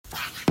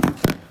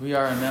We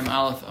are in Mem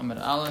Aleph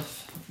Amud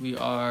Aleph. We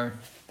are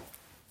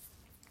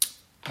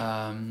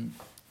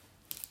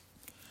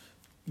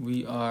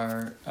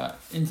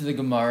into the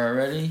Gemara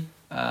already.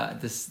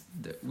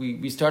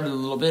 We started a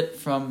little bit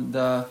from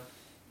the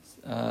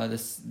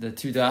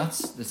two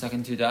dots, the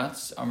second two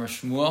dots, Amar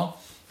Shmuel.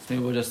 So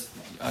maybe we'll just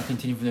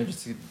continue from there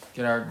just to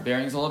get our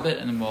bearings a little bit,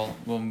 and then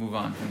we'll move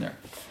on from there.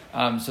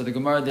 So the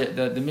Gemara,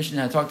 the Mishnah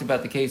had talked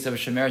about the case of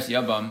Shemeres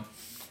Yavam,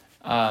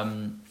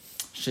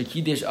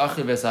 Shekidish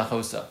Achiv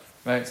Esachosa.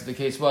 Right, so the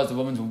case was the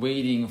woman's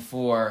waiting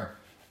for,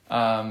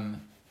 right,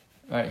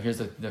 here's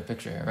the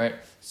picture here, right?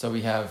 So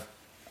we have,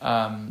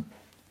 right,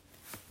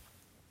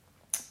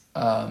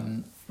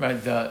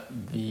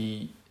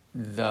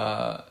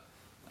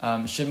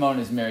 Shimon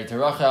is married to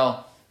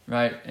Rachel,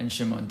 right, and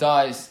Shimon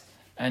dies,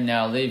 and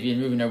now Levi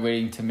and Reuben are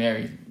waiting to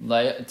marry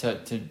Leah,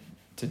 to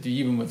do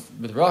Yibum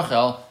with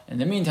Rachel. In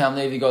the meantime,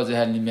 Levi goes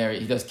ahead and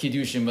he does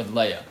Kiddushin with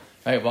Leah,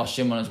 right, while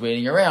Shimon is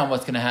waiting around,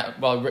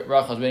 while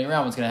Rachel is waiting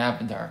around, what's going to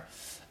happen to her?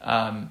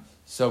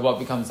 So what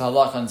becomes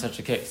halacha in such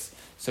a case?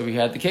 So we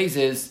had the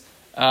cases,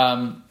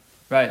 right,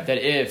 that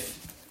if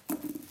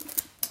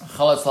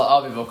chalatz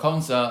la'aviv or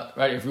konsa,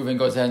 right, if Reuven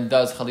goes ahead and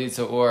does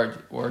chalitza or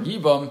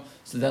yibum,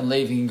 so then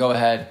Levi can go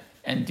ahead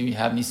and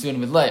have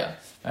nisuin with Leah,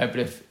 right? But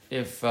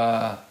if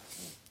right,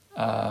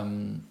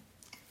 and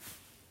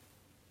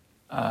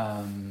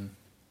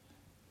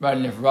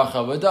if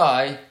Rachel would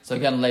die, so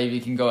again Levi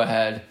can go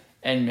ahead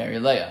and marry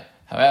Leah.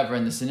 However,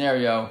 in the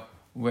scenario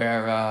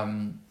where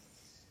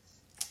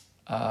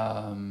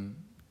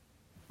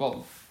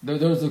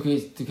those are the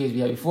two cases we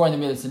had before, and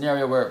then we had a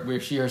scenario where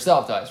she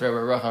herself dies, right?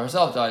 Where Rachel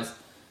herself dies.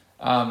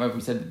 Right,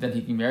 we said that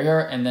he can marry her,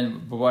 and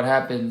then but what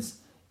happens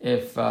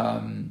if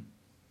the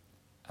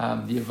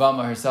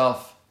Yevama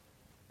herself,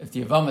 if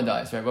the Yevama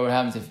dies, right? What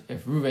happens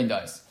if Reuven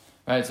dies,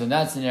 right? So in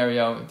that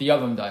scenario, if the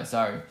Yavam dies,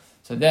 so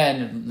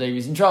then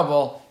Levi's in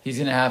trouble. He's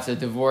going to have to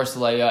divorce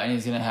Leah, and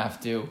he's going to have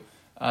to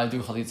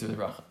do chalitza with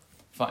Rachel.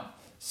 Fine.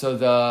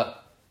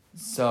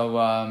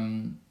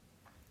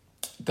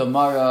 The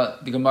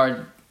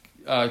Gemara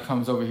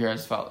comes over here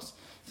as follows.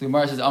 So the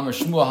Gemara says, Amar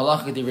Shmuel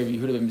halacha de Rabbi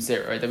Yehuda ben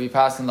Meseira, right? That we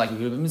passed him like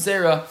Yehuda ben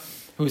Meseira,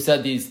 who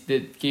said gave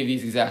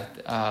these exact,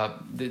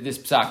 this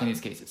psak in these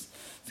cases.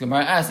 So the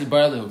Gemara asks,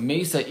 Ibaralehu,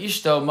 Meisa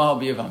Ishto Mahal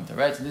B'Yavamta,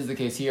 right? So this is the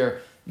case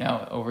here,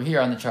 now over here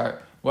on the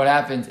chart. What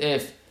happens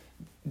if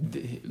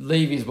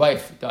Levi's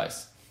wife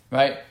dies,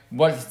 right?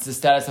 What's the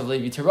status of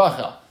Levi to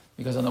Rachel?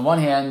 Because on the one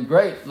hand, not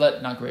great, but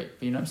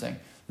you know what I'm saying.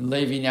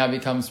 Levi now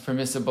becomes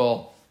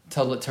permissible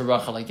to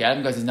Rachel again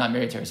because he's not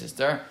married to her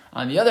sister.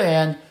 On the other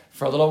hand,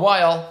 for a little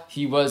while,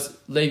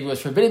 Levi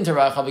was forbidden to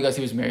Rachel because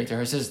he was married to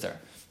her sister.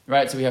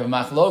 Right? So we have a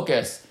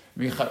machlokes,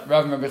 Rav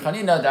Rabbi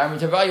Chanina, Da'amri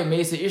Tavayu,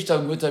 Meisa Ishto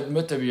Mutar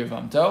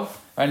B'Yavamto.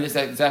 Right? And this is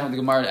exactly what the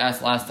Gemara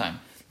asked last time.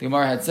 The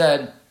Gemara had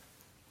said,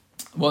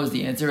 what was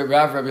the answer?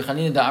 Rav Rabbi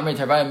Chanina, Da'amri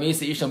Tavayu,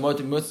 Meisa Ishto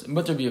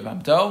Mutar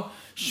B'Yavamto.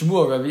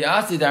 Shmuel Rabbi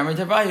Asi, Da'amri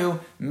Tavayu,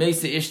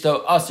 Meisa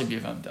Ishto Asr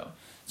B'Yavamto.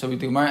 So the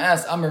Gemara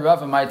asks, Amar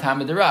Rav, my time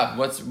of the Rav.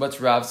 What's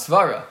Rav's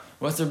svara?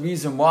 What's the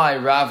reason why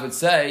Rav would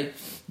say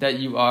that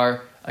you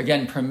are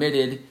again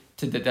permitted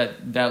to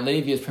that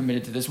Levi is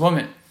permitted to this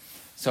woman?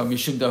 So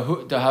Mishum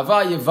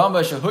dahava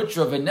Yevama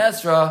shehutra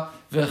v'nesra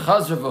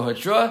v'chazra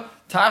v'hutra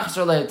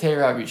tachzor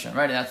lehetera rishon.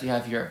 Right, and that's what you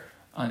have here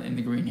in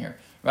the green here.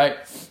 Right,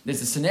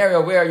 there's a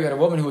scenario where you had a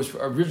woman who was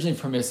originally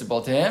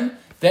permissible to him,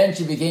 then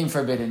she became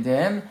forbidden to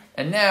him,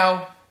 and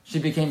now she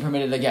became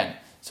permitted again.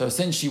 So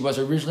since she was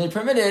originally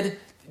permitted,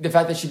 the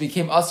fact that she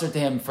became usher to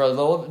him for a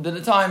little bit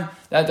of time,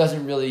 that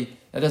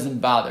doesn't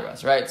bother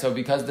us, right? So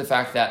because of the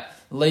fact that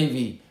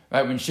Levi,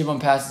 right, when Shimon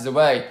passes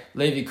away,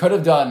 Levi could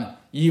have done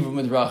Yibum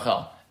with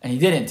Rachel, and he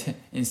didn't.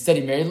 Instead,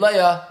 he married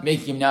Leah,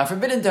 making him now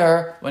forbidden to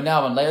her. Well,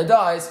 now when Leah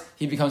dies,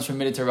 he becomes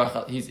permitted to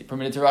Rachel. He's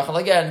permitted to Rachel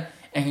again,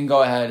 and can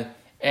go ahead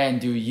and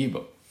do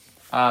Yibum.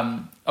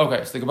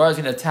 Okay, so the Gemara is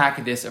going to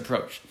attack this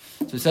approach.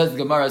 So it says the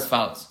Gemara as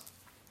follows.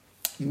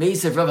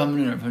 Meisiv Rav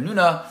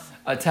Hamnuna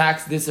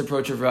attacks this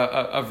approach of Rav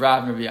and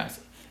Rabbi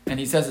Yasi. And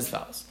he says as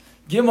follows.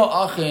 Gimel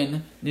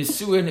Achin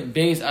Nisuin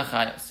Beis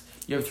Achayos.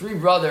 You have three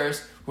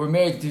brothers who are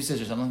married to two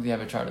sisters. I don't think they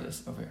have a chart of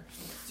this over here.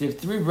 So you have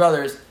three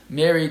brothers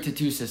married to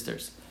two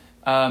sisters.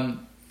 Three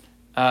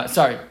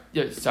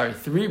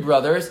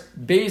brothers,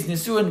 Beis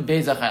Nisuin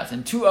Beis Achayos.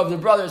 And two of the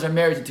brothers are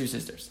married to two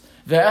sisters.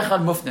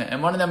 Ve'echad Mufne.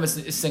 And one of them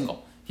is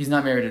single. He's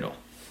not married at all.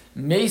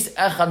 Meis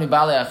Echad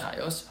Mibale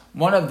Achayos.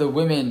 One of the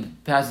women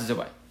passes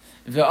away.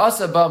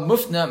 Ve'asa Ba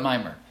Mufne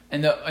Maimer.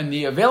 And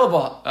the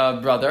available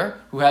brother,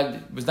 who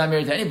was not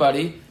married to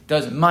anybody,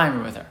 does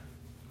maimer with her.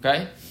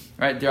 Okay?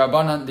 Right? The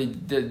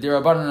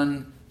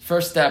Rabbanan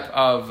first step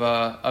of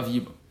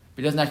Yibum. But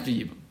he doesn't actually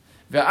do Yibum.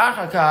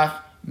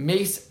 Ve'achakach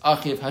meis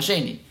achiv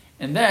hasheni.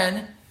 And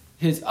then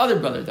his other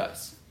brother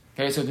dies.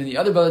 Okay? So when the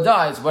other brother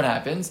dies, what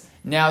happens?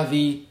 Now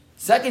the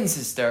second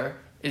sister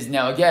is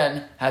now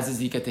again has a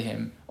zika to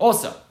him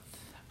also.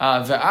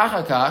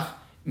 Ve'achakach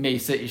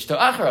meisa ishto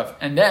acharav.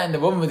 And then the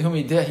woman with whom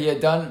he had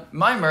done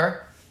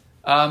maimer,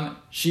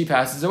 she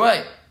passes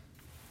away.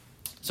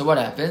 So what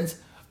happens?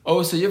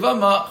 Osa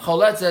Yevama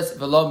choletzes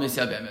v'lo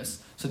misyabemis.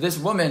 So this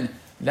woman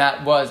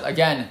that was,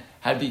 again,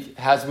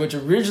 which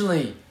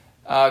originally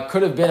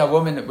could have been a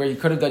woman where he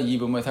could have done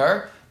Yibum with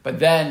her, but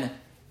then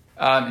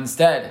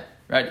instead,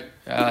 right,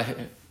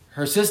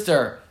 her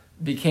sister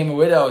became a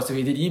widow, so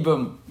he did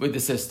Yibum with the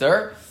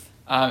sister,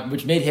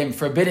 which made him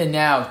forbidden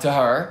now to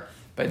her.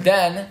 But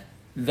then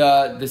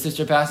the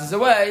sister passes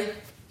away,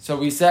 so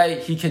we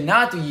say he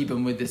cannot do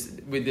Yibum with the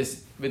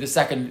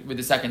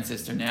second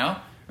sister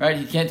now, right?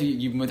 He can't do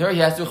Yibum with her. He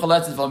has to do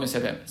Chaletzes V'lo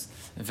Yevamos.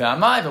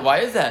 But why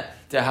is that?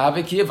 Rav,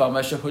 if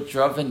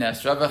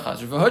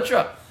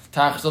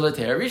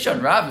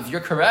you're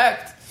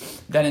correct,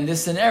 then in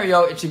this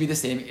scenario it should be the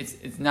same.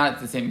 It's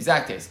not the same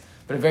exact case,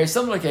 but a very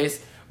similar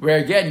case where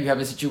again you have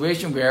a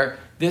situation where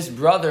this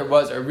brother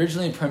was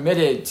originally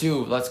permitted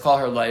to, let's call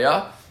her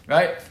Leah,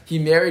 right? He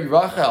married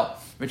Rachel,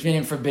 which made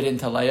him forbidden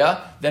to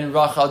Leah. Then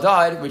Rachel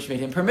died, which made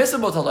him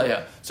permissible to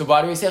Leah. So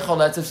why do we say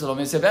Choletzev V'lo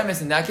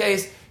Yevamos? In that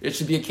case, it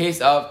should be a case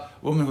of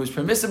woman who is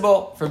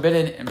permissible,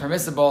 forbidden, and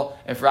permissible.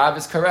 If Rav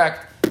is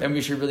correct, then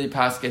we should really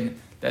paskin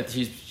that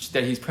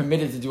he's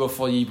permitted to do a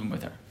full yibum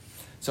with her.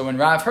 So when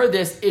Rav heard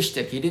this,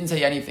 ishtik, he didn't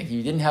say anything.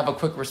 He didn't have a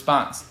quick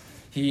response.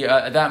 He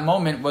at that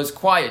moment was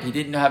quiet. He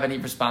didn't have any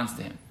response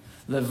to him.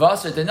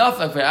 Levasar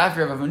denafak,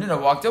 after Rav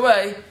Hanuna walked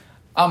away,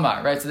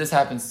 Amar, right? So this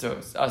happens to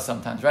us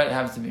sometimes, right? It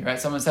happens to me, right?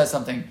 Someone says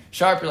something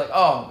sharp, you're like,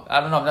 oh, I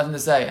don't know, I have nothing to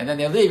say. And then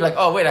they leave, you're like,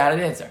 oh, wait, I had an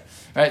answer,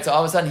 right? So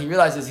all of a sudden he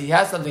realizes he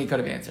has something he could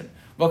have answered.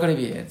 What could he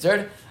be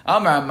answered?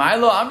 Amar,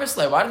 Milo,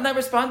 Amrislay, why didn't I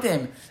respond to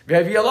him?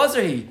 Rabbi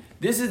Elazar,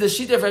 this is the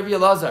sheet of Rabbi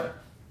Elazar.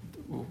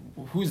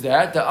 Who's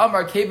that? The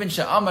Amar Kevin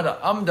Sha'amad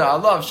Amda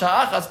Alav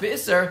Sha'achas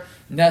Be'isr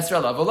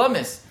Nesra Alav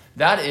Olamis.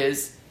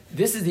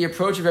 This is the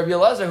approach of Rabbi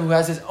Elazar, who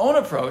has his own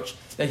approach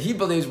that he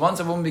believes once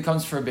a woman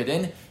becomes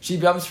forbidden, she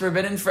becomes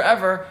forbidden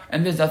forever,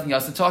 and there's nothing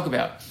else to talk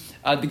about.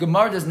 The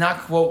Gemara does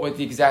not quote what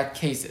the exact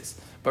case is,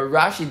 but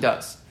Rashi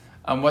does.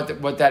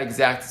 What that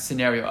exact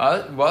scenario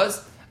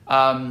was.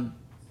 And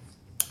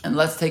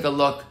let's take a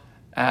look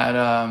at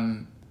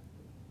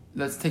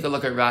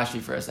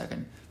Rashi for a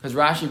second, because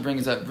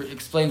Rashi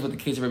explains what the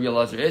case of Rabbi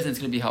Elazar is, and it's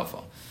going to be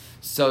helpful.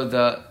 So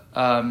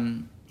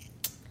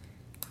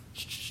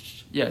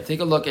take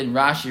a look in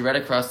Rashi right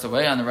across the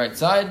way on the right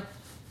side.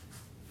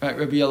 Right,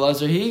 Rabbi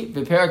Elazar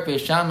Beperak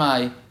Beis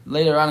Shammai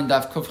later on in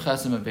Daf Kuf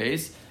Chesem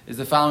Beis is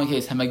the following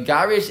case: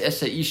 Hamagarish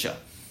Esha Isha,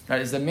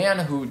 right, is the man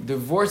who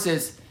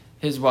divorces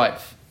his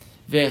wife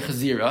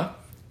ve'chazira,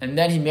 and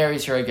then he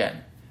marries her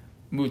again.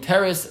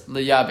 Muteris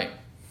liyabim,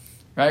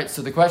 right?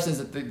 So the question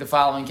is the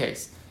following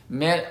case: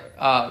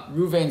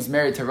 Reuven's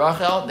married to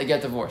Rachel, they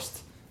get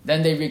divorced.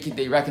 Then they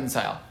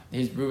reconcile.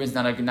 Reuven's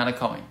not a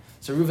Kohen,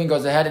 so Reuven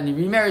goes ahead and he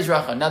remarries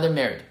Rachel. Now they're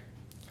married.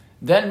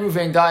 Then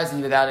Reuven dies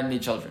and without any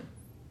children.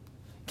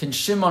 Can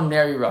Shimon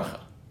marry Rachel?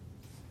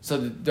 So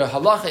the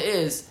halacha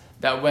is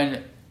that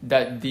the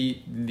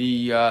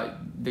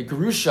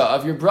gerusha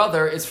of your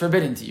brother is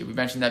forbidden to you. We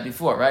mentioned that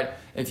before, right?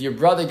 If your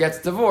brother gets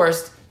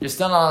divorced, you're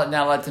still not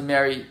allowed to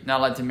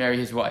marry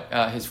his wife,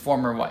 his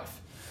former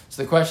wife.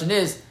 So the question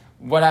is,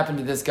 what happened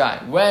to this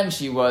guy when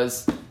she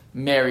was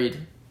married,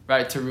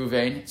 right, to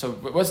Reuven? So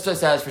what's the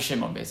status for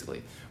Shimon,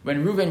 basically?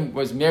 When Reuven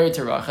was married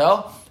to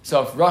Rachel,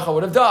 so if Reuven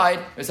would have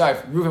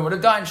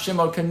died,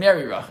 Shimon can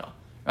marry Rachel,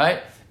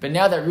 right? But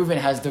now that Reuven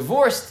has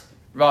divorced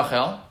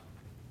Rachel,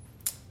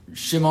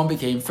 Shimon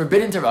became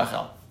forbidden to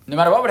Rachel. No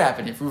matter what would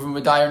happen, if Reuven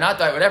would die or not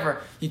die, whatever,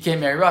 he can't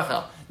marry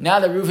Rachel. Now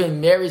that Reuven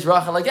marries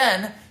Rachel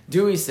again,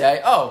 do we say,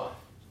 oh,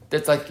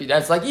 that's like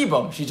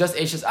Yibum, she's just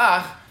Eishes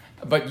Ach,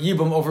 but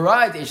Yibum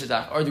overrides Eishes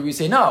Ach? Or do we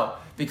say no,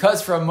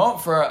 because for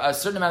a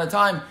certain amount of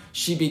time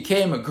she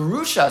became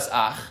Gerushas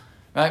Ach,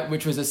 right,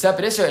 which was a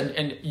separate Isser,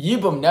 and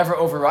Yibum never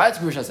overrides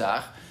Gerushas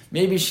Ach.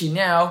 Maybe she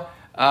now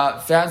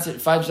finds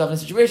herself in a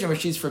situation where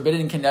she's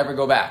forbidden and can never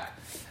go back.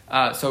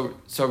 So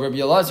Rabbi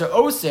Elazar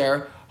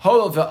Oser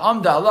Hol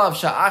ve'amda alav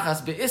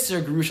sha'achas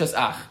be'isser gerushas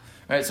ach.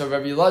 Right. So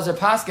Rabbi Elazar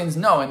paskins,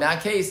 no, in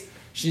that case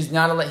she's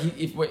not allowed.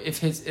 If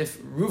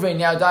Reuven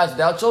now dies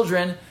without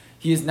children,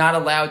 he is not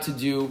allowed to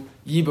do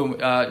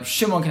yibum.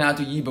 Shimon cannot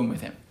do yibum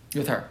with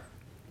her.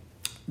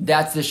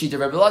 That's the sheet of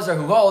Rabbi Elazar,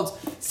 who holds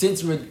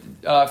since you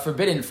were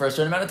forbidden for a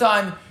certain amount of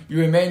time, you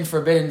remain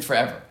forbidden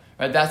forever.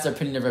 Right. That's the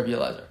opinion of Rabbi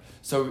Elazar.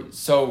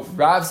 So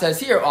Rav says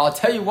here, I'll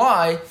tell you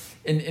why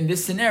in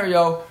this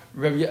scenario,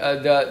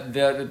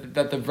 that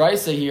the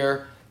brisa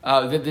here,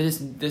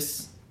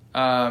 this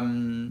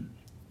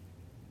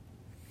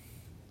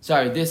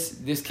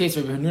case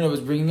Rabbi Hanuna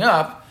was bringing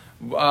up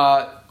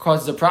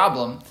causes a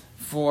problem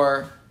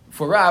for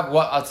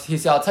Rav. He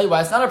said, I'll tell you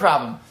why it's not a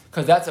problem,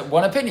 because that's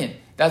one opinion.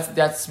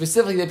 That's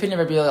specifically the opinion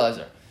of Rabbi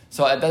Elazar.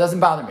 So that doesn't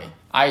bother me.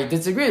 I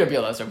disagree with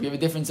Rabbi Elazar. We have a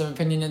difference of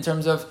opinion in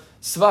terms of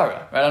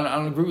svara. Right? I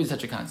don't agree with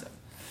such a concept.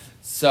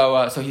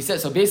 So he said.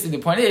 So basically,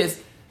 the point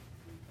is,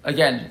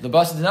 again, the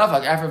Basa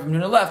Denavak, after Rabbi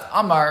Hanuna left,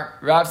 Amar,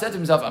 Rav said to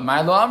himself,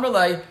 Amar lo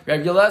Amrlei,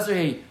 Rabbi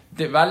Elazar, why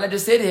did I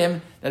just say to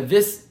him that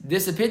this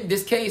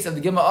case of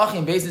the Gimel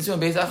Achim, Beis Nisu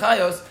and Beis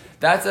Achayos,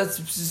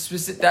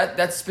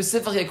 that's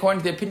specifically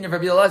according to the opinion of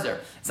Rabbi Elazar.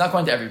 It's not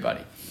according to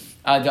everybody.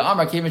 The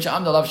Amar came and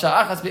Sha'am Dalav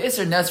Sha'achas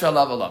Be'isr Nesra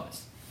Alav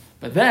Alamis.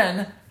 But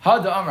then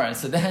Hada Amar.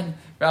 So then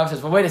Rav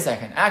says, well, wait a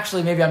second.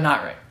 Actually, maybe I'm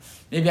not right.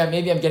 Maybe I'm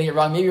getting it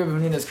wrong. Maybe Rabbi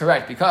Hanuna is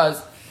correct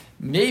because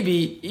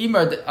maybe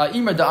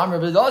Imar da Amar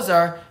Rabbi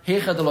Elazar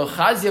Heicha de lo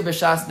Chazia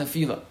b'shas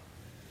nefila.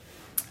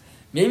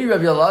 Maybe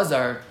Rabbi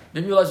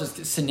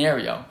Elazar's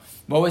scenario.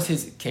 What was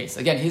his case?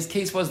 Again, his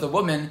case was the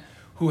woman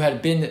who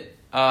had been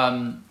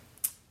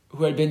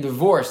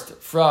divorced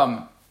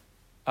from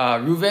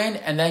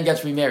Ruvain and then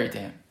gets remarried to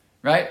him,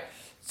 right?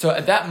 So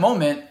at that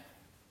moment,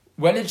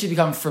 when did she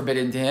become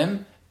forbidden to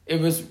him? It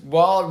was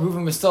while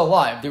Reuven was still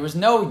alive. There was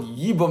no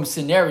Yibum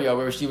scenario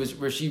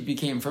where she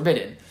became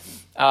forbidden.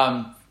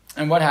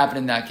 And what happened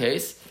in that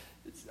case?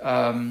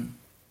 By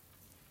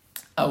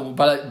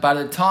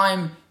the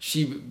time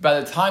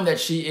that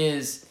she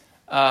is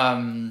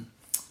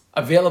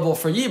available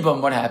for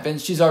Yibum, what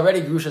happens? She's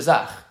already Grusha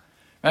Zach,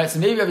 right? So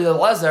maybe Rabbi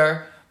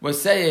Elazar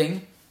was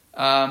saying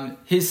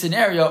his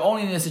scenario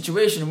only in a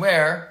situation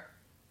where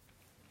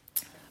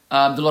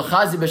at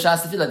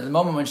the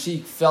moment when she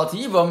fell to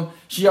Yibum,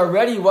 she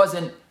already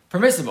wasn't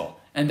permissible.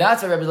 And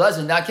that's why Rabbi Elazar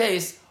in that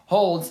case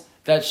holds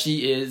that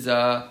she is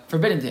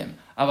forbidden to him.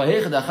 Maybe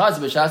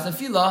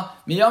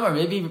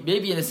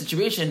in a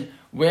situation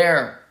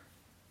where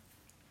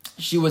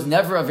she was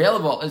never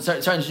available,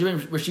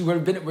 where she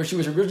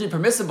was originally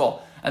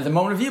permissible at the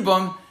moment of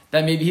Yibum,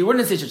 then maybe he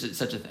wouldn't say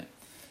such a thing.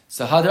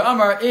 So Hadar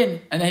Amar in,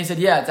 and then he said,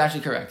 yeah, it's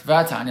actually correct.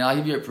 Vatani, I'll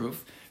give you a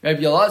proof.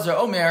 Rabbi Elazar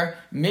Omer,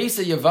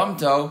 Mesa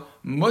Yevamto,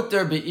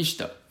 Mutter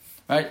Be'ishto.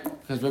 Right?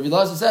 Because Rabbi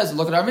Elazar says,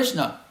 look at our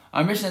Mishnah.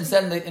 Our Mishnah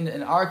said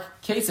in our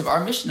case of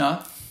our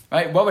Mishnah,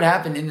 right, what would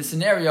happen in the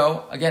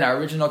scenario, again, our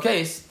original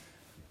case,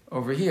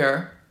 over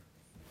here,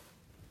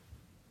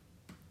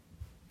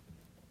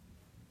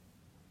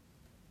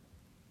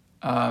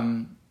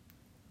 right,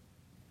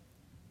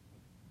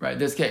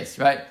 this case,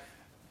 right?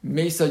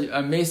 Mesa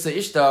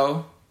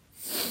Ishto,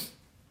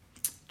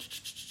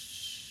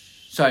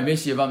 sorry,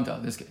 Mesa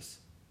Yevamto, this case.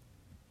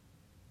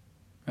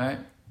 Right?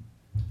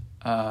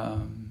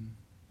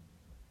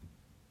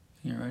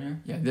 Here, right here?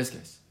 Yeah, this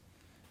case.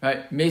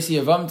 Right? Mesi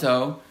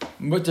Yevamto,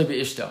 Mutter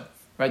Be'ishto.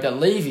 Right? That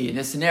Levi, in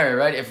this scenario,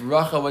 right? If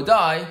Rachel would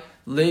die,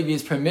 Levi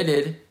is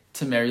permitted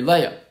to marry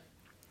Leah.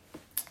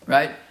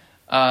 Right?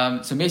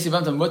 So Mesi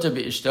Yevamto, Mutter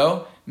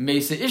Be'ishto,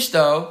 Mesi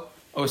Ishto,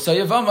 Osa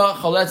Yevama,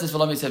 Choletzes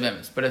V'lo Mesi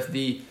Yevamis. But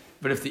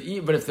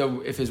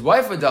if his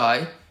wife would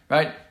die,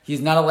 right?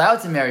 He's not allowed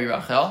to marry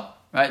Rachel.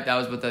 Right? That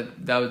was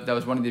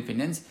one of the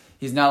opinions.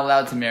 He's not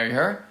allowed to marry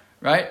her,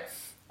 right?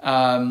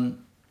 And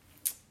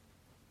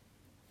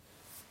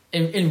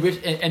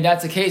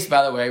that's a case,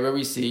 by the way, where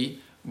we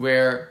see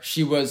where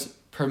she was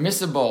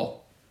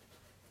permissible.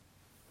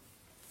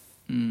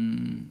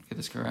 Get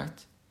this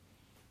correct?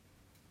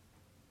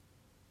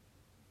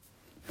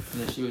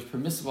 That she was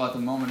permissible at the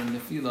moment of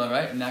Nefila,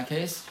 right? In that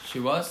case, she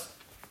was,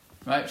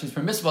 right? She's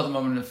permissible at the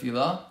moment of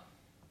Nefila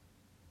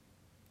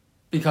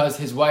because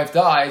his wife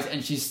dies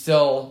and she's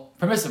still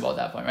permissible at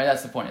that point, right?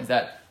 That's the point, is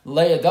that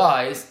Leah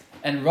dies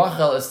and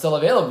Rachel is still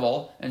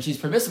available and she's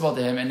permissible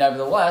to him, and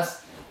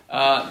nevertheless,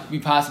 we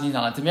pass and he's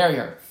not allowed to marry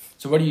her.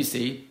 So what do you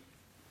see?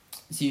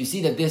 So you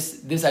see that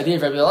this idea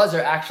of Rabbi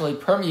Elazar actually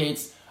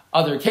permeates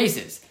other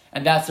cases.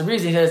 And that's the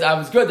reason he says, I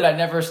was good that I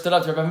never stood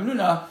up to Rabbi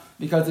Hanuna,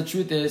 because the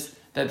truth is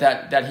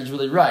that he's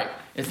really right.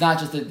 It's not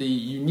just the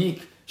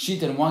unique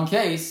sheet in one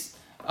case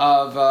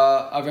of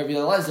Rabbi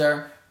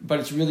Elazar, but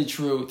it's really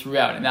true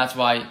throughout. And that's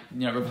why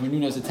Rabbi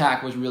Hanuna's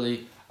attack was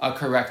really a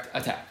correct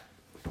attack.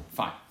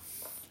 Fine.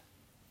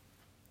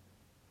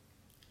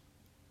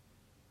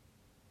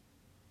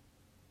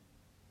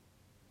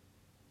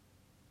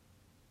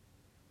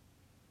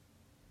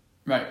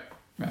 Right.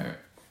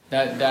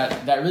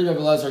 That really Rabbi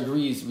Elazar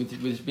agrees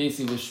with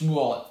basically with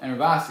Shmuel and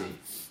Ravasi,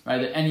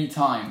 right? At any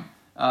time,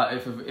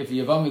 if a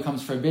Yavam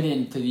becomes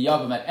forbidden to the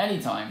Yavam at any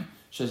time,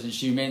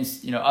 she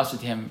remains usher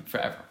to him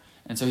forever.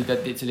 And so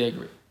they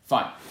agree.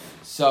 Fine.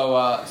 So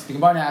the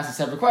Gemara now asks a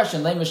separate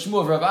question. Lema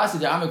Shmuel Ravasi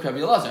de Amek Rabbi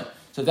Elazar.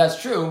 So if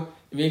that's true,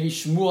 maybe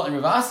Shmuel and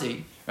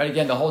Ravasi, right?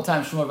 Again, the whole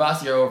time Shmuel and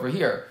Ravasi are over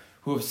here,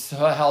 who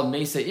have held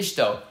Mesa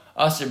Ishto,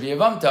 Asher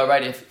B'Yavamta,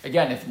 right?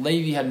 If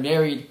Levi had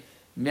married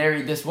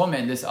this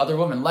woman, this other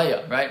woman,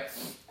 Leah, right?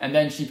 And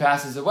then she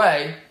passes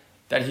away,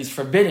 that he's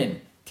forbidden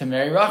to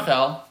marry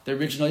Rachel, the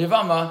original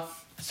Yevama.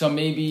 So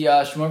maybe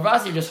Shmuel and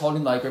Ravasi are just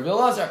holding like Rabbi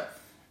Elazar,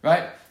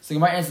 right? So you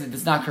might answer that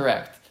that's not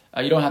correct.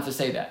 You don't have to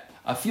say that.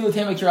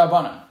 Afilatema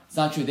Rabbanan. It's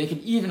not true. They can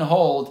even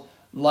hold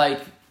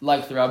like the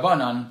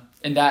Rabbanan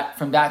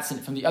from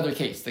the other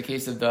case, the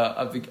case of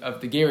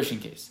the Gerushin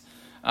case,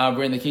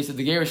 where in the case of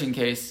the Gerushin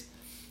case,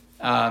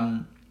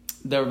 the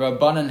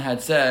Rabbanan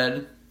had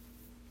said,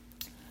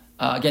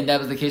 again, that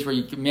was the case where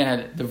a man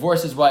had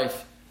divorced his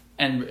wife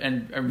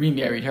and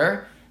remarried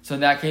her. So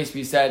in that case,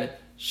 we said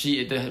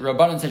the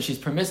Rabbanan said she's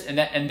permissible,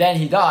 and then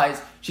he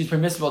dies, she's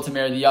permissible to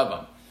marry the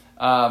Yavam,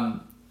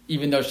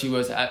 even though she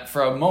was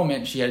for a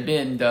moment she had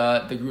been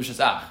the Grushas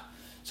Ach.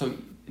 So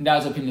that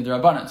was the opinion of the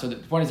Rabbanan. So the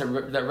point is that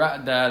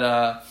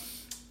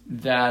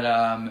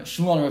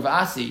Shmuel and Rav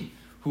Asi,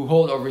 who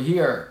hold over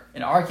here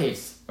in our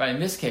case, right, in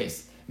this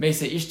case,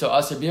 Mesa Ishto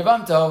Aser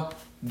B'Yavamto,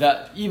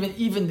 that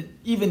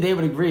even they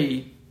would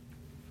agree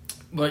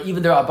but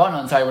even the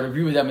Rabbanan, would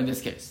agree with them in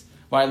this case.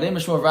 Why the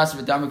answer to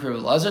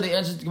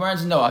the Gemara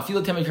is no. I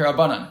feel Temik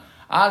Rabbanan.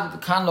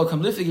 Ad kan lo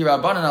kamlifigi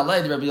Rabbanan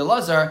alay the Rabbi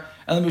Elazar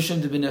and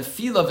Mishum de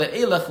benefila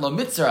ve'elech lo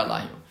mitzar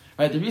alayhu.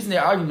 Right. The reason they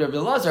argued with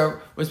Rabbi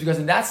Elazar was because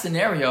in that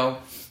scenario,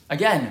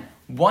 again,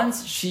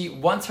 once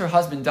her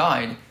husband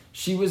died,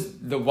 she was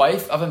the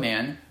wife of a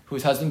man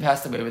whose husband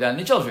passed away without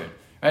any children.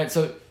 Right.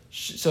 So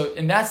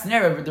in that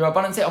scenario, the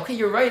Rabbanan say, okay,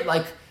 you're right.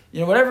 Like,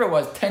 whatever it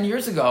was, 10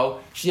 years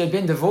ago, she had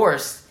been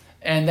divorced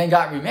and then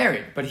got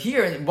remarried. But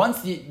here,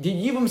 once the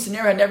Yibum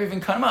scenario had never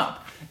even come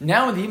up.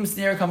 Now when the Yibum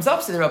scenario comes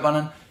up, say the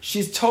Rabbanan,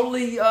 she's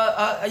totally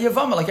a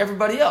Yevama like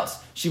everybody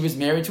else. She was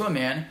married to a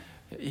man.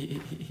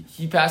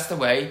 He passed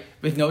away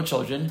with no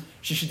children.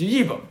 She should do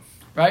Yibum,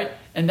 right?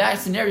 In that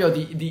scenario,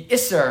 the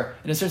Isser,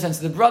 in a certain sense,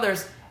 the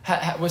brothers,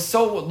 was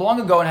so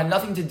long ago and had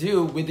nothing to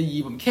do with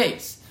the Yibum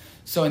case.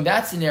 So in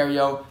that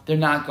scenario, they're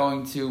not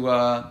going to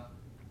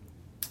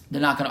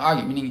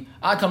argue. Meaning,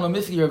 Akam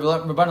Lamithli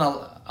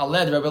Rabbanan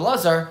Aled Rabbi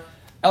Lazar.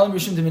 But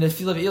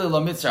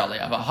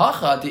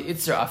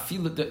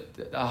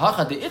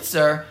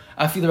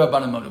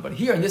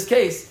here in this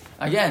case,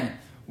 again,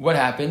 what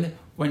happened?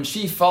 When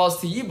she falls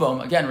to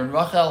Yibum, again, when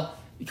Rachel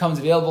becomes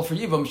available for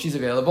Yibum, she's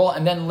available,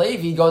 and then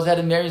Levi goes ahead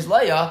and marries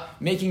Leah,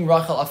 making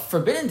Rachel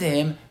forbidden to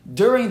him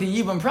during the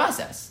Yibum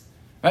process.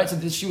 Right? So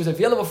she was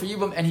available for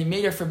Yibum, and he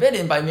made her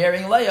forbidden by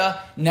marrying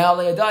Leah. Now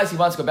Leah dies, he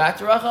wants to go back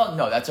to Rachel?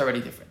 No, that's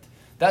already different.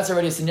 That's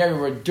already a scenario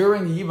where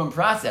during the Yibum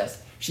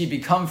process, she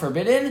become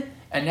forbidden,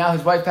 and now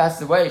his wife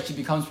passes away, she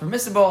becomes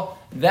permissible.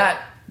 The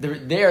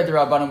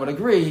Rabbanan would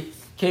agree,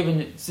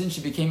 since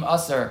she became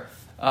Asr,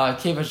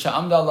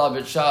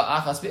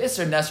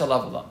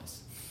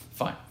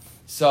 fine.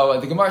 So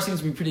the Gemara seems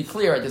to be pretty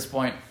clear at this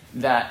point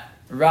that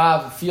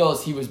Rav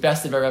feels he was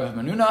bested by Rav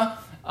Manuna,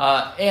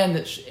 and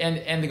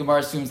the Gemara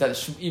assumes that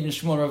even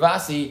Shmuel and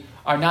Ravasi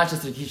are not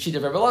just the sheet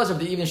of Rabbi Elazar,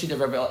 but even the sheet of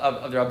the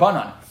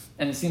Rabbanan.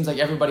 And it seems like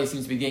everybody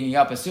seems to be ganging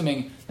up,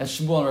 assuming that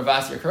Shmuel and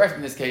Ravasi are correct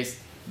in this case.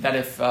 That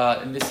if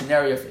in this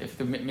scenario, if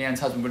the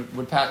man's husband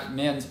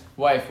man's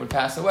wife would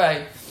pass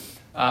away,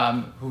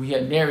 who he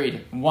had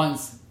married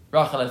once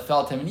Rachel had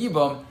felt him in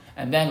Yibum,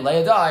 and then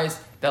Leah dies,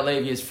 that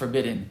Levi is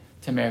forbidden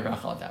to marry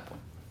Rachel at that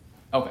point.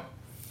 Okay.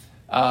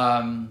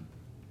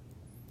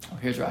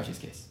 Here's Rashi's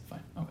case.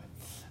 Fine. Okay.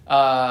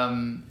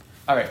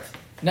 All right.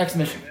 Next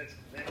mission. In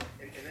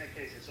that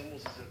case, it's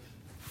almost as if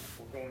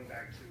we're going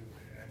back to,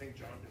 I think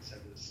Jonathan said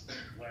this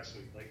last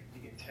week, like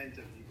the intent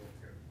of Yibum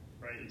here,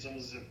 right? It's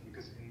almost as if,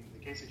 because in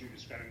the case that you were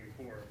describing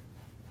before,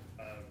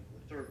 the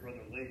third brother,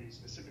 Levi,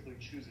 specifically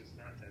chooses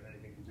not to have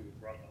anything to do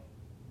with Rachel.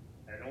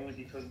 And the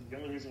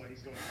only reason why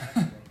he's going back to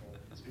Rachel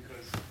is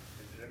because,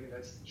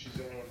 she's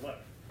the only one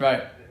left.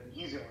 Right. And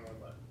he's the only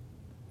one left.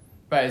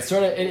 Right.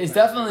 It's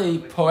definitely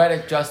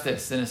poetic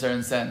justice in a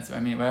certain sense. I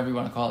mean, whatever you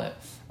want to call it.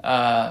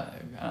 I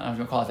don't know if you want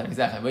to call it that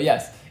exactly, but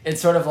yes,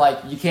 it's sort of like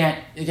you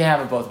can't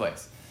have it both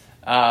ways.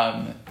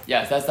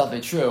 Yes, that's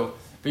definitely true.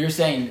 But you're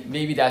saying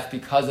maybe that's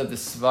because of the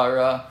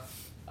svara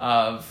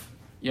of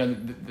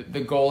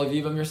the goal of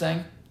Yibum. You're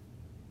saying?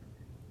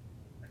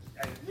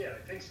 Yeah,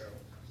 I think so.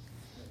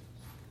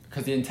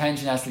 Because the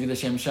intention has to be the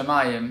Shem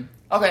Shemayim.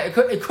 Okay,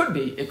 it could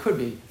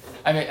be.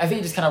 I mean, I think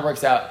it just kind of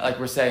works out like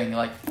we're saying,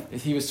 like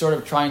he was sort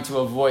of trying to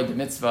avoid the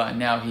mitzvah, and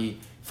now he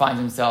finds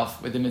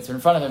himself with the mitzvah in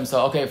front of him.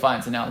 So okay,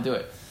 fine. So now I'll do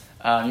it.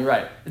 You're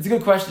right. It's a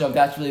good question if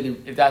that's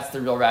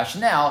the real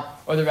rationale,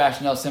 or the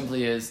rationale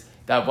simply is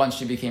that once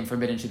she became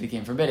forbidden, she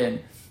became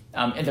forbidden.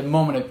 At the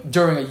moment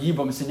during a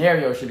Yibum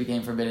scenario, she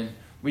became forbidden.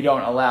 We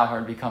don't allow her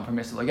to become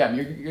permissible again.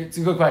 It's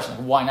a good question.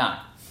 Like, why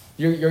not?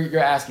 You're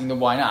asking the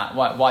why not?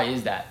 Why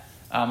is that?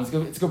 It's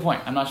a good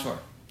point. I'm not sure.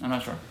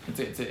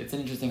 It's an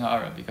interesting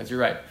ha'ara because you're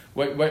right.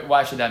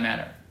 Why should that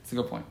matter? It's a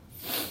good point.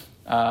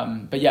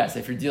 But yes,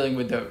 if you're dealing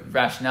with the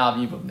rationale of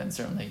Yibum, then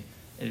certainly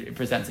it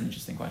presents an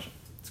interesting question.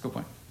 It's a good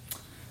point.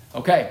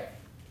 Okay.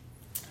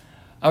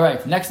 All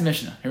right. Next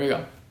Mishnah. Here we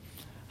go.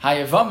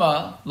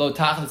 Hayavama lo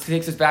tach. This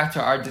takes us back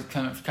to our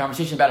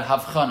conversation about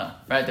havchana,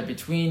 right? That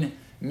between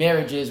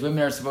marriages,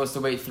 women are supposed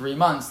to wait 3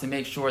 months to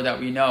make sure that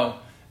we know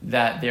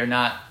that they're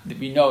not. That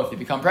we know if they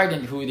become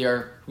pregnant who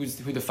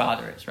the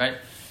father is, right?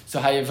 So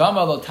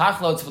Hayavama lo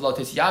tachlot v'lo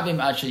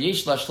tisyabim ad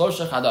sheyesh la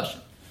shlosha chadashim.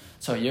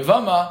 So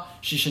Yevama,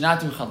 she should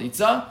not do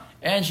chalitza,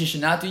 and she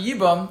should not do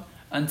Yibum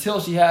until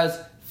she has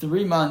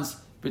 3 months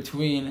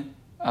between,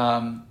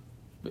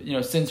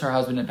 since her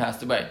husband had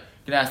passed away.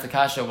 You're going to ask the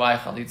kasha why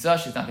chalitza?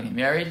 She's not going to get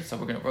married, so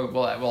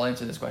we'll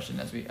answer this question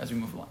as we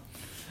move along.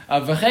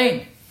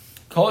 V'chein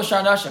kol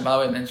shar nashim.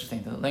 By the way,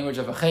 interesting. The language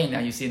of v'chein now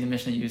you see in the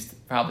Mishnah used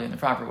probably in the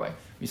proper way.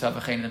 We saw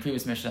v'chein in the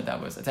previous Mishnah that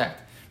was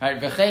attacked.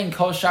 Right? V'chein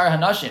kol shar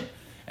hanashim,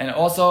 and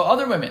also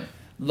other women.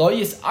 Lo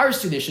yis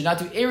arsu, they should not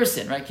do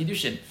erisin, right?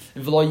 Kiddushin.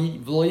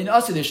 V'lo yin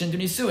asu, they shouldn't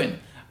do nisuin.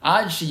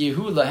 Ad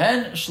sheyehu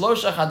lahen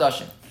shlosha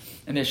chadashim,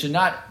 and they should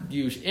not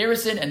use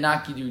erisin and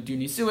not do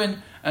nisuin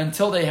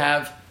until they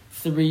have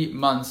 3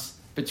 months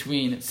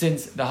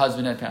since the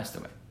husband had passed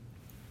away.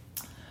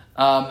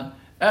 Echa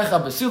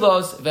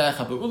basulos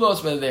ve'echa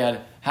beulos, whether they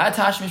had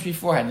tashmish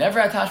before, had never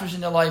had tashmish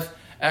in their life.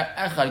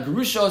 Echad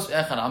gerushos,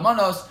 echad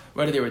amanos,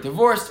 whether they were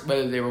divorced,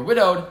 whether they were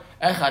widowed,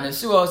 echad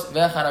nesuos,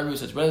 ve'echad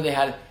arusos, whether they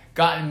had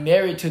gotten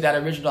married to that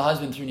original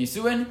husband through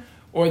nisuin,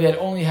 or they had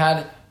only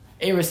had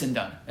erisin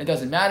done. It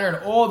doesn't matter. In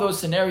all those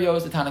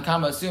scenarios, the Tanna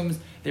Kama assumes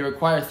they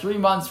require 3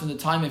 months from the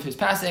time of his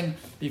passing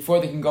before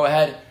they can go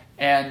ahead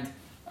and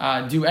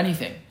do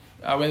anything.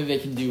 Whether they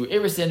can do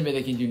erisin, whether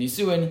they can do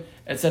nisuin,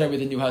 etc.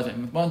 with a new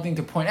husband. One thing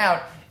to point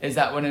out is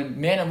that when a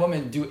man and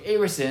woman do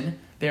erisin,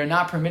 they are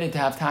not permitted to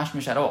have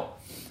tashmish at all.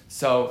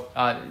 So,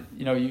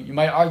 you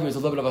might argue it's a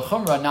little bit of a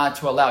chumrah not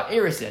to allow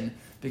erisin,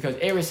 because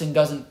erisin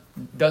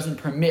doesn't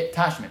permit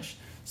tashmish.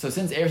 So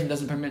since erisin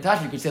doesn't permit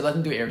tashmish, you could say let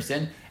them do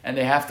erisin, and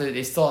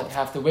they still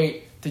have to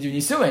wait to do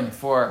nisuin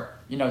for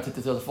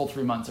till the full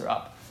 3 months are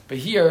up. But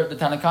here the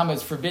Tanna Kama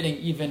is forbidding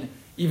even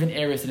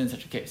erisin in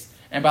such a case.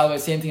 And by the way,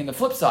 same thing on the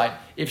flip side.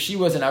 If she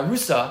was an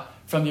arusa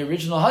from the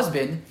original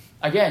husband,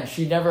 again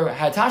she never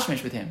had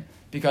tashmish with him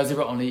because there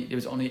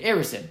was only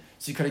erisin.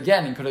 So you could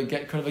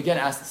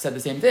have said the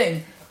same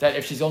thing, that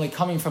if she's only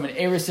coming from an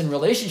erisin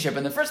relationship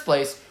in the first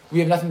place, we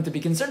have nothing to be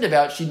concerned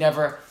about. She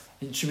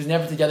was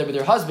never together with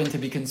her husband to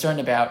be concerned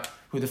about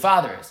who the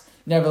father is.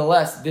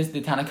 Nevertheless, the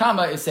Tanna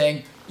Kama is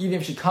saying even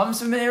if she comes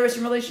from an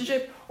erisin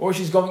relationship or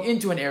she's going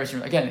into an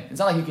erisin, again, it's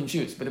not like you can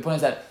choose. But the point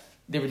is that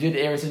they would do the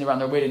erisin around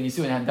their way to Nisu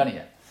and hadn't done it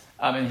yet,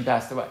 and he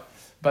passed away.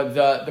 But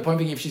the point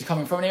being, if she's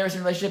coming from an erisin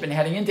relationship and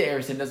heading into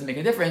erisin, doesn't make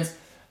a difference.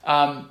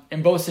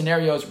 In both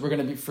scenarios, we're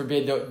going to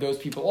forbid those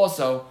people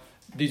also,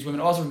 these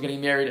women also, from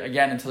getting married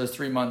again until there's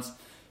 3 months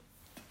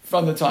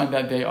from the time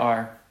that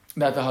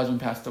the husband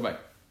passed away.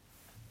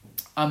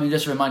 And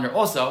just a reminder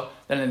also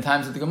that in the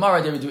times of the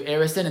Gemara, they would do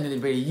erisin and then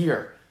they'd wait a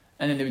year,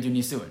 and then they would do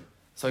nisuin.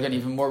 So again,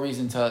 even more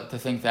reason to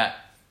think that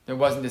there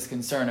wasn't this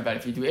concern about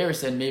if you do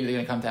erisin, maybe they're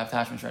going to come to have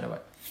tashmish right away.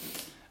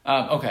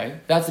 Okay,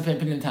 that's the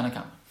opinion of Tanna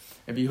Kama.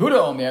 Rabbi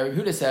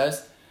Yehuda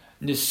says,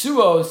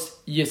 nisuos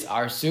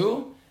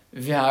yisarsu,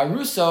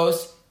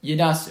 v'harusos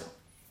yinasu.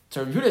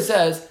 So Rabbi Yehuda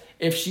says,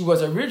 if she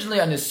was originally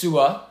a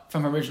nesua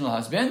from her original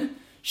husband,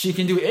 she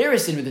can do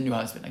erisin with the new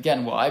husband.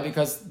 Again, why?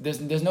 Because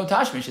there's no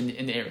tashmish in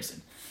the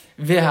erisin.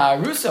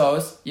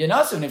 V'harusos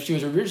yinasu, and if she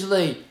was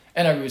originally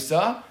an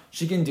arusa,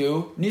 she can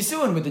do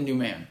nisuin with the new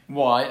man.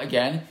 Why?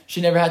 Again,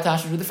 she never had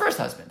tashmish with the first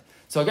husband.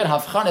 So again,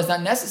 hafchan is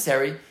not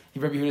necessary,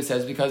 Rabbi Yehuda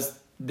says, because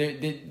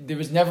there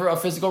was never a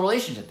physical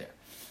relationship there.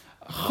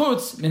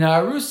 Chutz min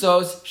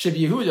harusos sheb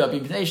Yehuda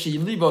b'pnei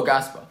sheyilibo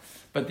gaspa.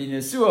 But the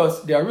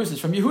nesuos, the arusas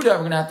from Yehuda, we're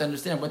going to have to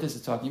understand what this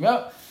is talking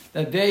about.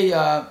 That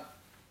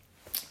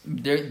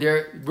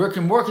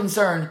we're more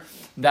concerned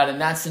that in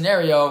that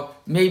scenario,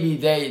 maybe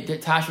their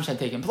tashmish had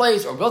taken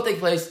place or will take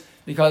place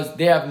because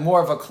they have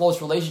more of a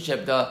close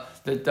relationship. The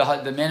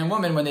man and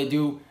woman, when they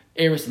do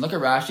erisin. Look at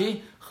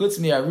Rashi. Chutz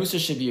mi arusa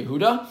sheb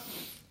Yehuda.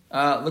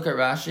 Look at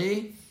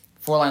Rashi.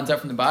 4 lines up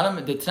from the bottom.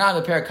 The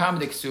Tanah, the parakam,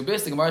 the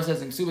ksubis. The Gemara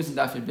says in ksubis and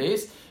daf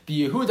beis.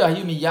 Yehuda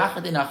hayu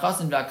miyachad in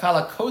achasim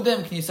v'akala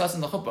kodem knisas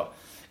in the chuppah.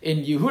 In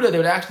Yehuda, they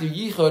would actually do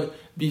yichud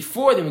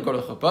before they would go to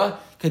the chuppah.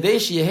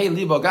 Kadesh yehei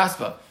libo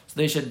gaspa. So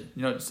they should,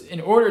 in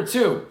order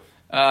to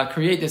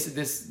create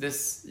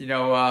this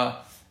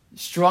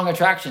strong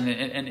attraction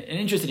and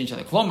interest in each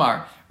other.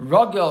 Klomar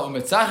ragel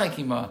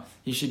u'metzachakima.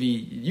 He should be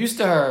used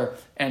to her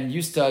and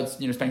used to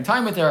spending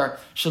time with her.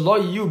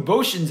 Shelo yu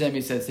boshin zem.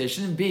 He says they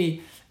shouldn't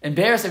be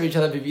embarrassed of each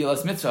other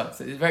b'vilas mitzvah.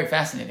 So it's very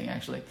fascinating,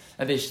 actually,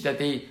 that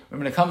they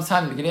when it comes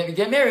time to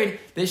get married,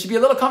 they should be a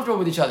little comfortable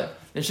with each other.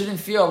 They shouldn't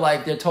feel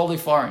like they're totally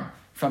foreign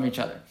from each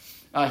other.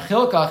 Why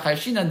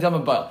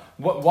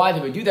they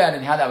would do that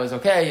and how that was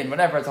okay and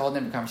whatever, it's a whole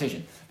different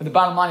conversation. But the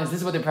bottom line is, this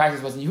is what their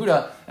practice was in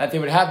Yehuda, that they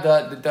would have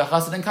the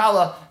chassid and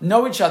kala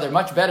know each other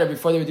much better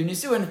before they would do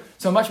nisuin,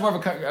 so much more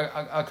of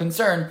a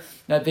concern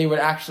that they would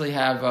actually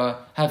have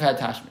had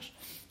tashmish.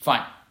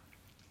 Fine.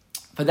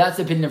 But that's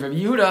the opinion of Rabbi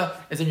Yehuda,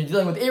 is that when you're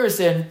dealing with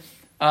erisin,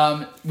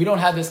 we don't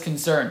have this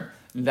concern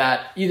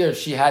that either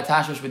she had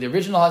tashmish with the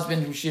original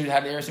husband who she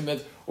had erisin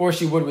with, or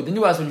she would with the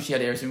new husband who she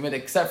had erisin with,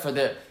 except for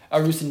the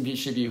arusin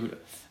sheb Yehuda.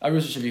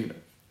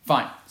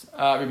 Fine.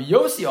 Rabbi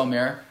Yossi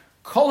Omer,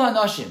 kol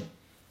hanashim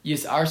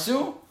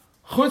yisarsu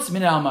chutz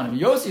min ha'almana. Rabbi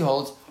Yossi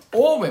holds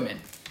all women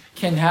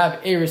can have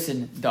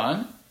erisin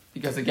done,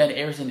 because again,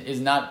 erisin is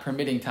not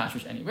permitting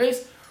tashmish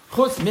anyways.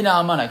 Chutz min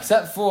ha'almana,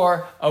 except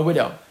for a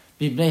widow,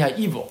 b'bnei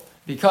ha'ivul,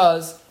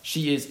 because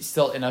she is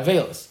still in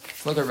aveilus.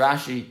 Look at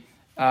Rashi.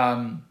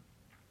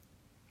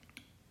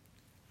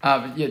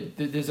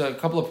 There's a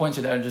couple of points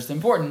here that are just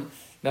important.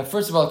 That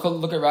first of all,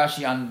 look at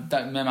Rashi on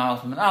Mem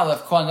Aleph and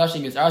Aleph. Kol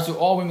nashim yisarsu,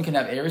 all women can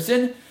have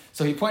erisin.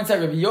 So he points out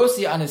Rabbi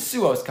Yossi on his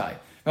suos kai,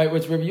 right?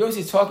 What Rabbi Yossi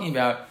is talking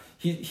about,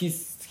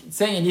 he's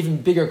saying an even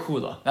bigger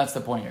kula. That's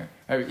the point here.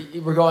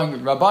 Right? We're going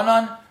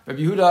Rabbanan,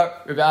 Rabbi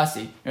Yehuda, Rabbi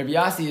Asi. Rabbi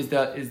Asi is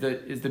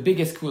the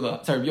biggest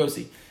kula. Sorry, Rabbi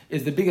Yossi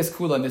is the biggest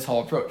kula in this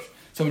whole approach.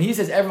 So when he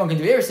says everyone can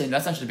do erisin,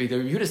 that's not just big.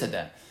 Rabbi Yehuda said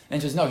that,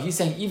 and he says no. He's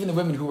saying even the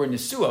women who were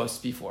nesuos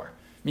before,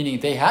 meaning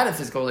they had a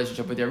physical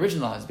relationship with their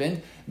original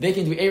husband, they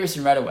can do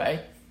erisin right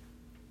away.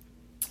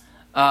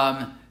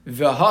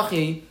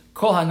 V'hachi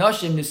kol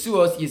hanashim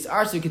nesuos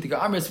yisarsu k'tiga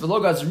amris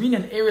v'logaz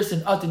rinan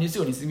erisin atu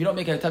nisuin. He says we don't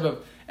make any type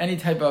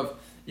of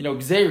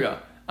gzeira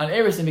on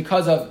Erisin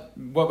because of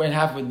what went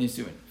happen with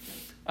Nisuin.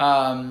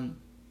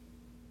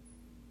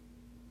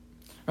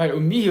 Right,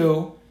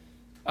 Umihu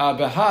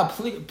Baha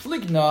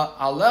Pligna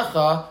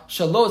Alecha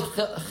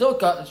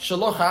Shalocha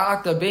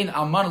Akta Bein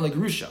Alman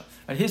Legrusha.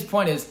 And his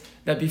point is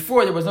that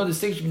before there was no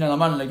distinction between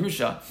Alman and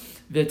Legrusha.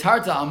 The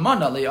Tarta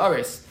Amana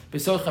Le'aris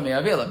Besocha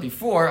Me'avela.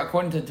 Before,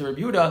 according to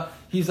Rabbi Yehuda,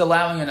 he's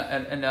allowing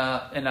an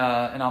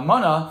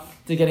Almana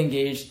to get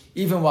engaged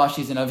even while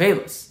she's in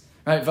Avelis.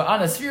 Right?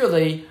 Va'ana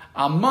Svirli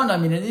Amana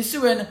Min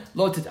Nisuin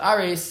Lo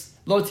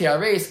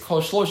Tiares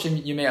Kol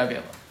Shloshim Yumei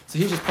Avela. So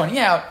he's just pointing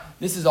out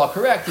this is all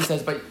correct. He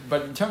says, but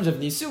in terms of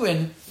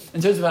Nisuin,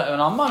 in terms of an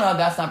Almana,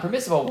 that's not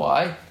permissible.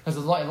 Why? Because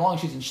as long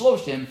as she's in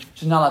Shloshim,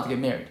 she's not allowed to get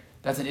married.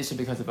 That's an issue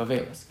because of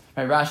Avelis.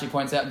 Right? Rashi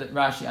points out that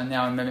Rashi, and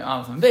now in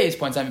Aleph and Beis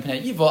points out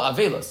Mipnei Evil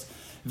Avelis.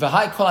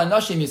 V'hai kol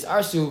hanoshim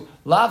yisarsu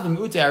lav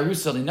l'mute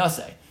arusa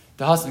linaseh.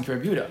 The husband to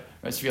Rabbi Yehuda.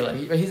 Right?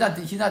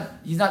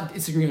 He's not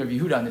disagreeing with Rabbi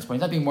Yehuda on this point.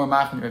 He's not being more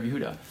machmir than Rabbi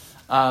Yehuda.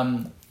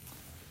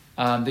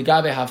 The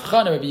gabe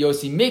havchana Rabbi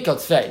Yossi mekel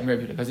tzvei in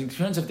Rabbi Yehuda, because in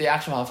terms of the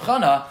actual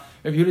havchana,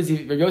 Rabbi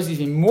Yossi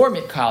is even more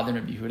mikal than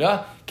Rabbi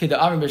Yehuda. Kid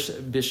amri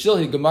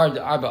b'shilhi gemar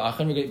de'arba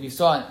achan. We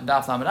saw in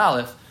Daf Lamed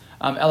Aleph.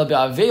 Ela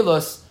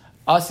be'avelos.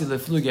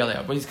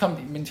 But he's come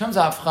in terms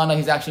of Havchana,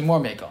 he's actually more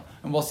Mekel,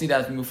 and we'll see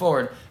that as we move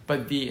forward.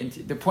 But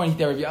the point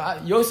there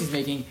Yossi is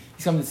making,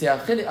 he's coming to say a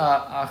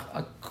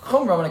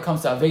chumrah when it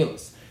comes to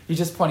Avelos. He's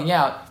just pointing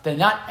out that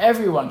not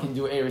everyone can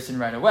do Erisin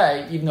right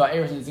away, even though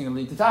Erisin is going to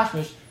lead to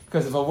Tashmish,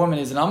 because if a woman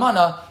is an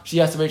Almana, she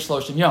has to wait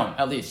Shloshim Yom,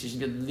 at least. She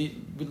should at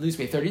least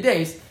wait 30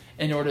 days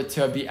in order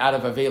to be out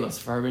of Avelos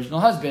for her original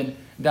husband.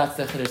 That's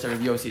the Chiddush that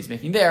Rabbi Yossi is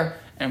making there,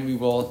 and we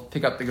will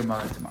pick up the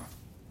Gemara tomorrow.